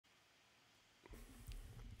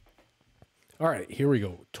All right, here we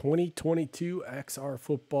go. 2022 XR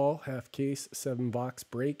Football half case 7-box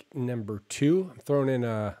break number 2. I'm throwing in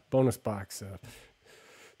a bonus box of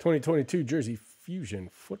 2022 Jersey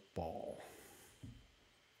Fusion Football.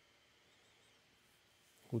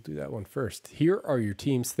 We'll do that one first. Here are your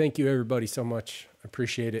teams. Thank you, everybody, so much. I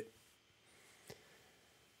appreciate it.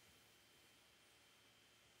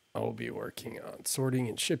 I'll be working on sorting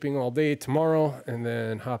and shipping all day tomorrow and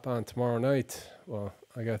then hop on tomorrow night. Well,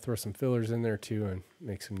 I got to throw some fillers in there too and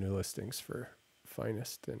make some new listings for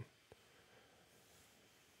Finest. And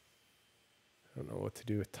I don't know what to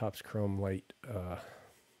do with Topps Chrome Light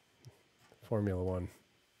Formula One.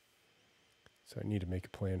 So I need to make a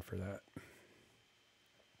plan for that.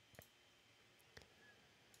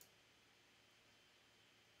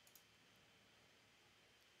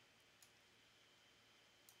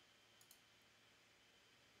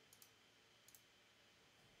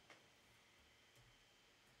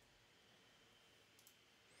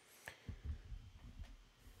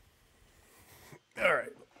 All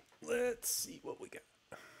right, let's see what we got.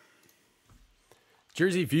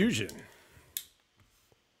 Jersey Fusion.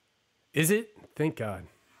 Is it? Thank God.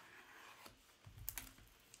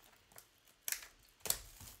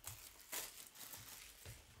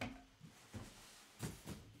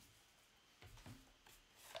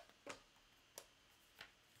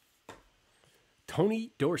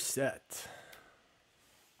 Tony Dorsett.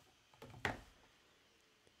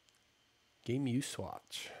 Game you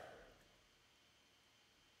swatch.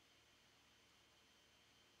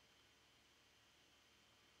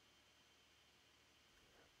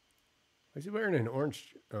 Why is he wearing an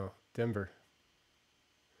orange? Oh, Denver.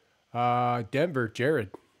 Denver, Jared.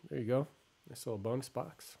 There you go. Nice little bonus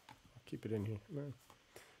box. I'll keep it in here.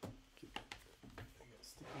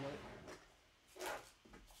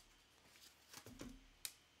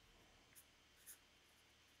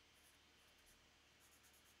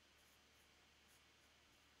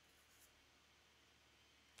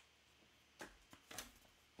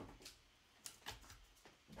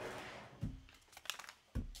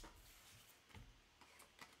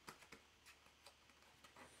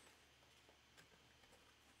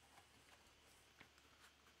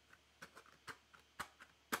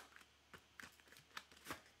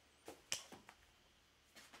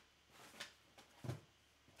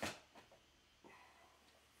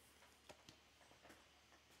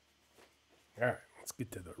 All right, let's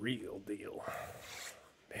get to the real deal.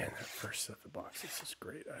 Man, that first set of boxes is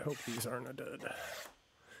great. I hope these aren't a dud.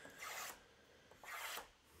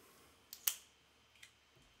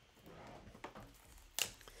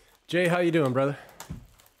 Jay, how you doing, brother?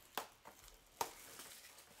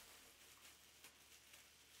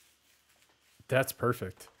 That's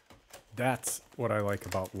perfect. That's what I like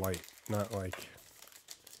about light, not like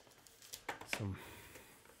some...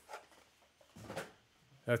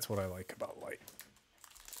 That's what I like about light.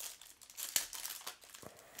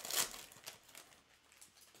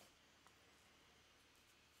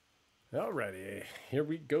 Alrighty, here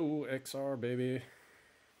we go, XR, baby.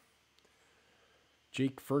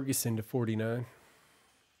 Jake Ferguson to 49.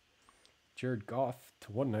 Jared Goff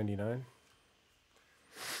to 199.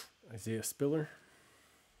 Isaiah Spiller.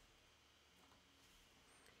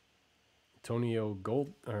 Antonio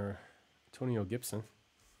Gibson.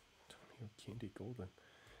 Antonio Candy Golden.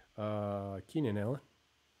 Keenan Allen.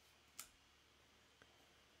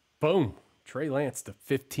 Boom. Trey Lance to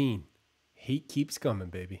 15. Heat keeps coming,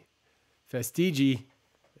 baby. Festigi.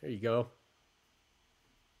 There you go.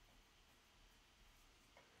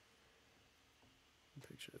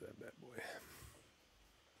 Picture of that bad boy.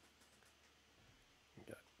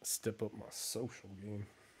 Got to step up my social game.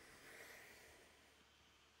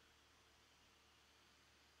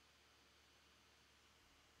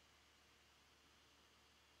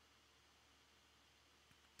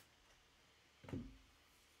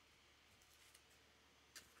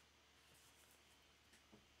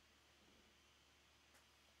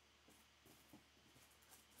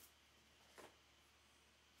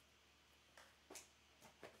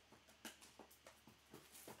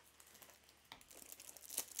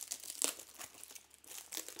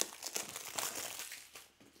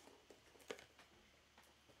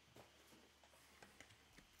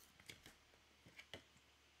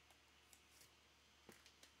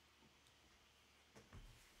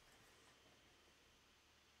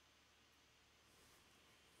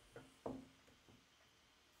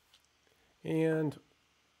 And,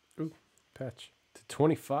 ooh, patch to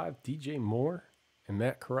 25, DJ Moore and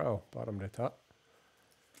Matt Corral, bottom to top.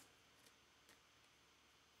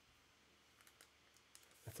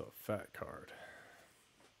 That's a fat card.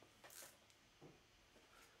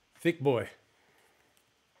 Thick boy.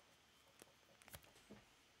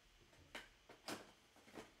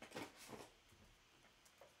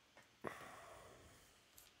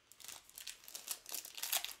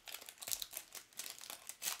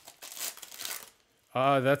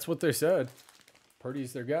 That's what they said.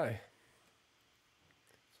 Purdy's their guy.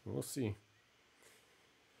 So we'll see.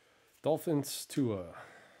 Dolphins to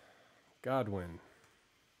Godwin.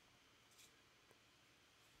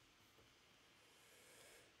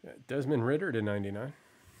 Yeah, Desmond Ridder to 99.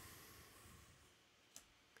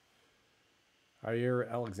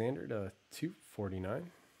 Jair Alexander to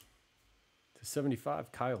 249. To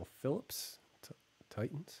 75, Kyle Phillips,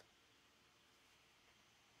 Titans.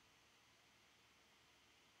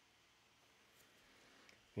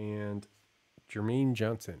 And Jermaine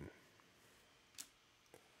Johnson.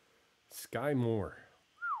 Sky Moore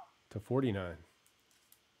to 49.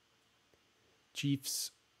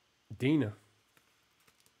 Chiefs, Dana.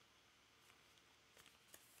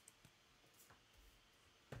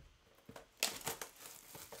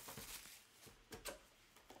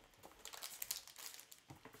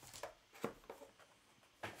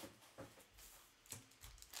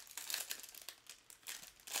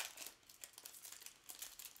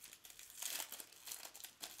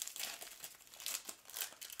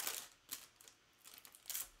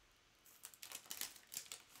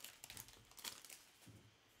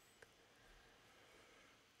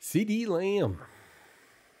 CD Lamb.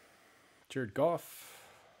 Jared Goff.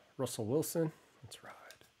 Russell Wilson. Let's ride.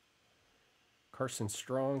 Carson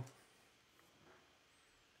Strong.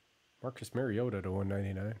 Marcus Mariota to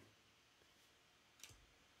 199.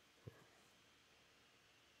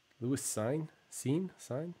 Lewis Sign.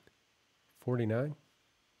 49.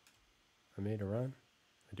 I made a run.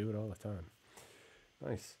 I do it all the time.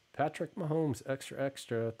 Nice. Patrick Mahomes.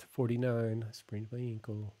 Extra to 49. Sprained my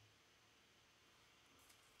ankle.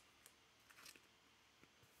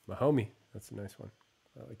 Mahomie. That's a nice one.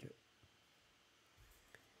 I like it.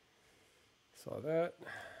 Saw that.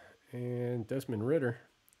 And Desmond Ridder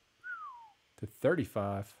to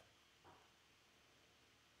 35.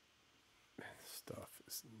 Man, this stuff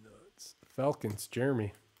is nuts. Falcons,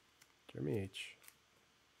 Jeremy H.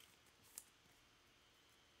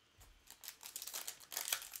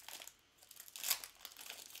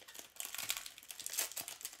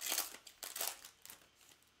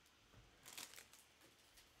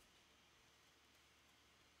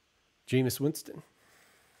 Jameis Winston.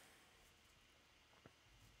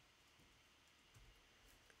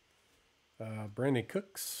 Brandon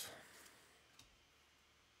Cooks.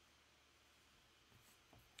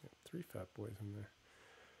 Got 3 fat boys in there.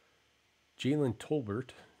 Jalen Tolbert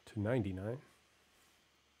to 99.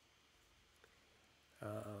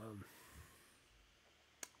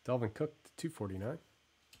 Dalvin Cook to 249.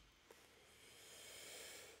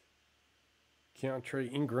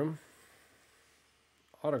 Keontae Ingram.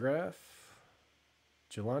 Autograph.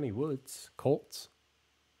 Jelani Woods. Colts.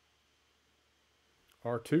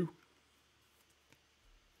 R2.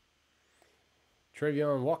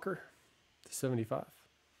 Travion Walker to 75.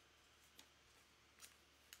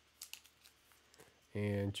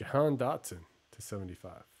 And Jahan Dotson to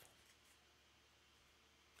 75.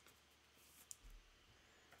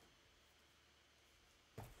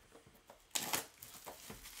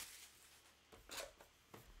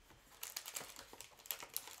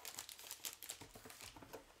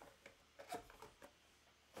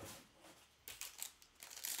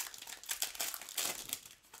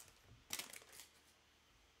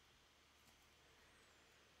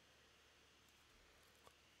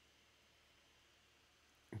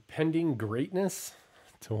 Pending Greatness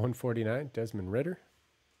to 149, Desmond Ridder.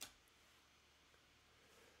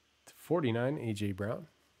 To 49, A.J. Brown.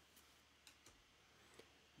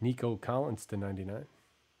 Nico Collins to 99.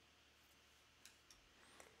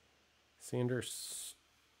 Sanders.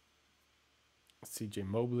 C.J.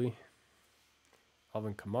 Mobley.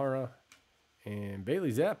 Alvin Kamara. And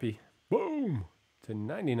Bailey Zappi. Boom! To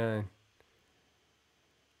 99.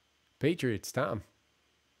 Patriots, Tom.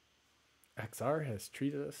 XR has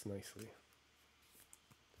treated us nicely.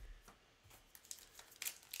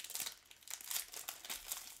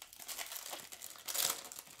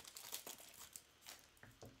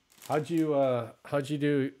 How'd you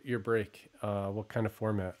do your break? What kind of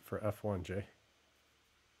format for F1, Jay?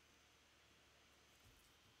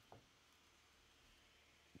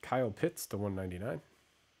 Kyle Pitts to 199.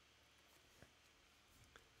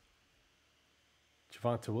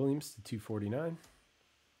 Javonte Williams to 249.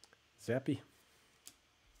 Zappy.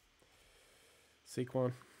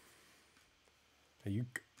 Saquon.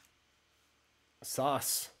 Ayuk.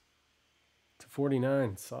 Sauce to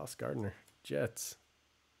 49. Sauce Gardner. Jets.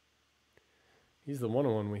 He's the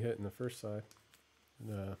 101 we hit in the first side.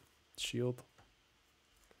 The shield.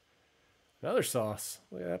 Another Sauce.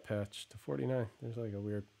 Look at that patch to 49. There's like a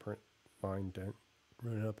weird print line dent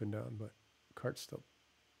running up and down, but card's still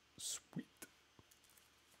sweet.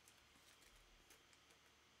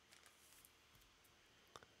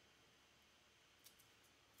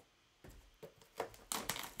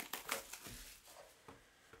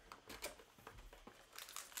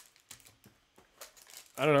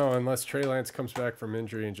 I don't know, unless Trey Lance comes back from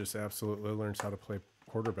injury and just absolutely learns how to play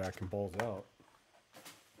quarterback and balls out.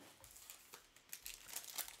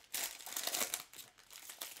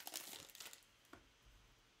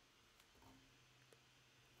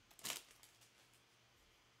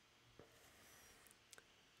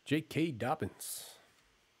 J.K. Dobbins.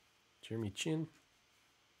 Jeremy Chin.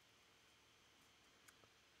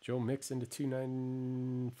 Joe Mixon to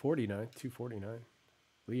 249.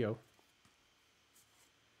 Leo.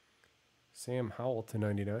 Sam Howell to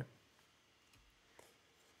 99.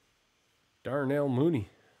 Darnell Mooney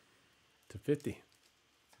to 50.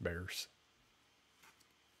 Bears.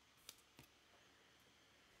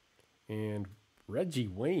 And Reggie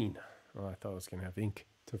Wayne. Oh, I thought I was going to have ink.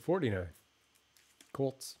 To 49.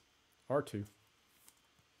 Colts. R2.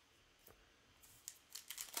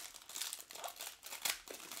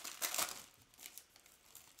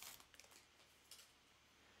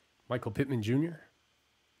 Michael Pittman Jr.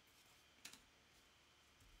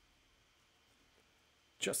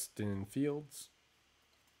 Justin Fields.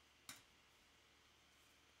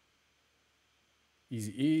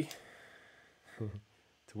 Easy E.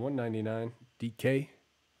 To 199. DK.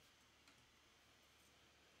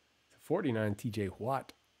 To 49. TJ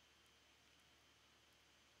Watt.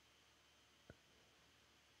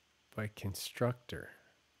 By Constructor.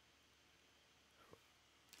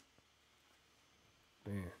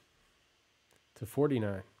 Man. To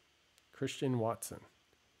 49. Christian Watson.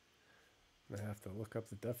 I have to look up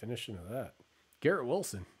the definition of that. Garrett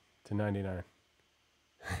Wilson to 99.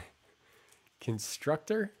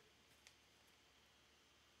 Constructor?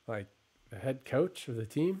 Like the head coach of the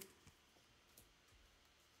team?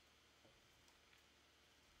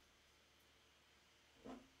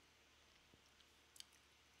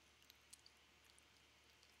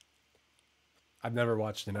 I've never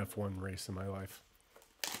watched an F1 race in my life.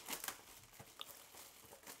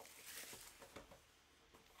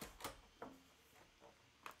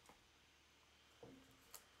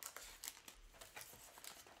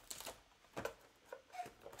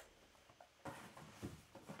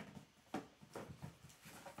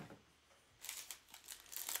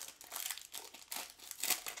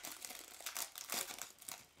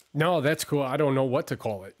 No, that's cool. I don't know what to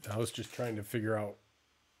call it. I was just trying to figure out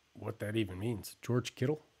what that even means. George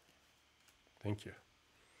Kittle? Thank you.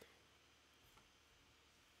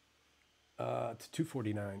 To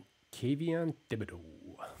 249. Kayvon Thibodeau.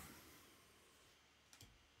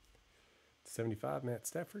 75. Matt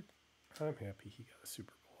Stafford. I'm happy he got a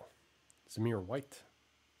Super Bowl. Zamir White.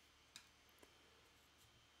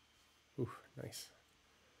 Ooh, nice.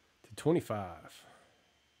 To 25.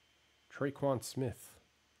 Traquan Smith.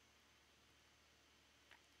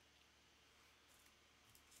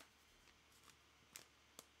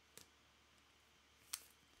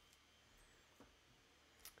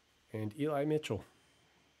 And Eli Mitchell,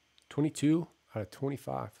 22 out of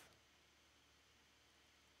 25.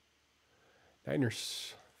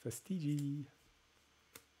 Niners, Festigi.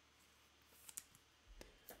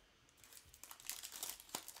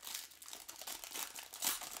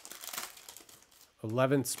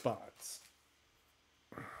 $11 spots.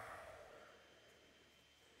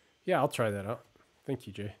 Yeah, I'll try that out. Thank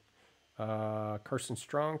you, Jay. Carson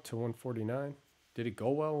Strong to 149. Did it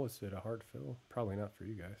go well? Was it a hard fill? Probably not for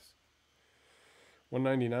you guys.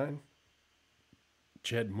 199.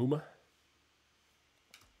 Jed Muma.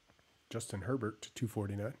 Justin Herbert to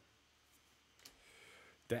 249.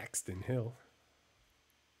 Daxton Hill.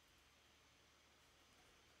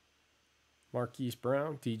 Marquise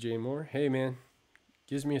Brown. DJ Moore. Hey, man.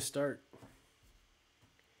 Gives me a start.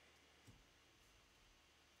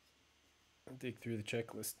 I'll dig through the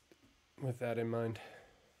checklist with that in mind.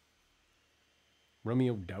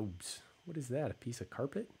 Romeo Doubs. What is that? A piece of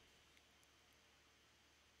carpet?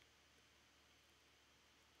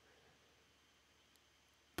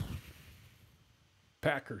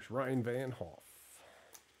 Packers, Ryan Van Hoff.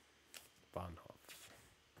 Von Hoff.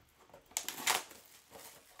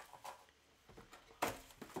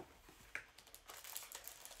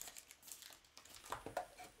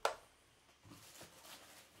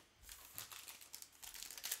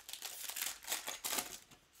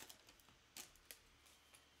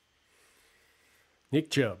 Nick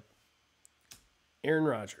Chubb. Aaron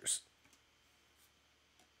Rodgers.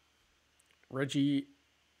 Reggie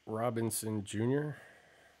Robinson Jr.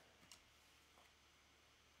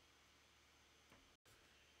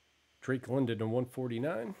 Drake London to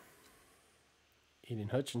 149. Aiden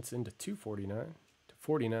Hutchinson to 249. To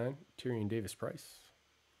 49, Tyrion Davis Price.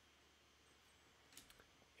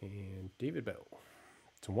 And David Bell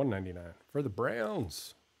to 199 for the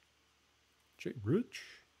Browns. Jay Rich.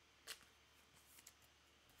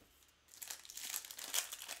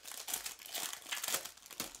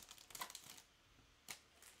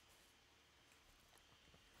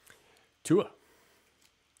 Tua.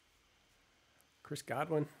 Chris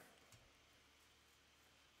Godwin.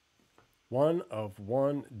 1 of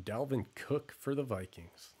 1, Dalvin Cook for the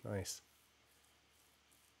Vikings. Nice.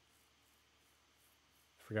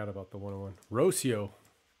 Forgot about the 101. Roadshow.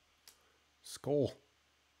 Skull.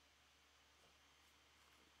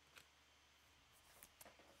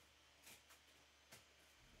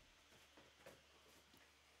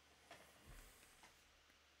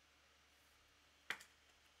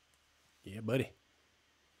 Yeah, buddy.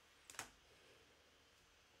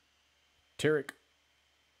 Tarek.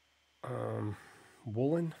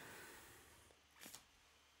 Woolen.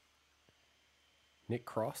 Nick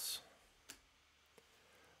Cross.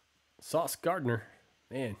 Sauce Gardner.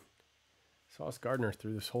 Man. Sauce Gardner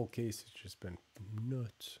through this whole case has just been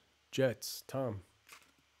nuts. Jets. Tom.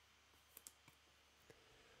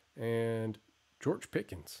 And George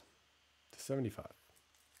Pickens /75.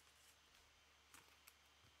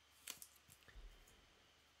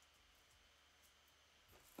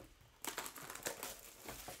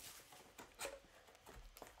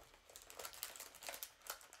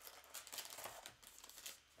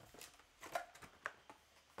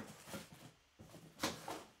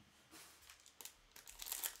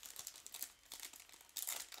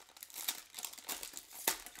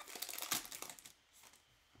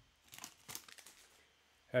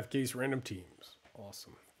 Half case random teams.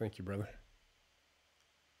 Awesome. Thank you, brother.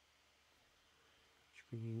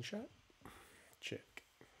 Screenshot. Check.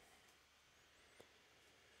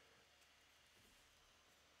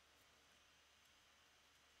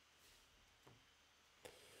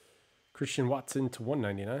 Christian Watson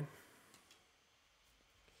 /199.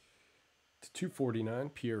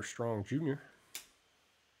 /249, Pierre Strong Jr.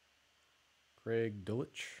 Greg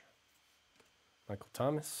Dulwich. Michael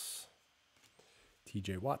Thomas.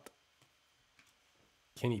 TJ Watt.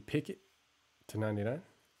 Kenny Pickett /99.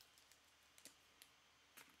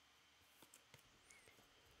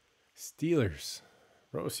 Steelers.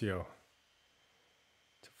 Roadshow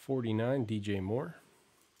 /49, DJ Moore.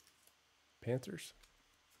 Panthers.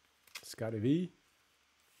 Scotty V.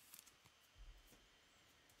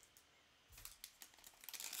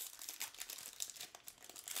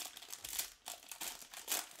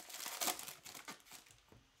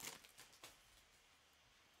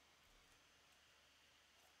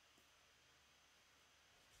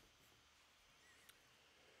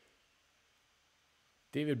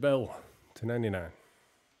 David Bell /99.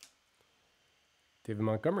 David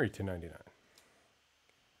Montgomery /99.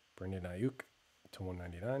 Brandon Ayuk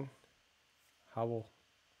 /199. Howell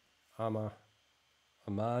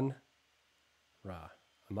Amon Ra.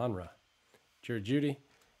 Jared Judy.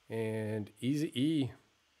 And Easy E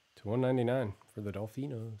 /199 for the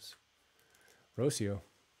Dolphinos. Roadshow.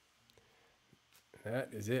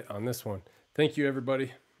 That is it on this one. Thank you,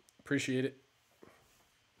 everybody. Appreciate it.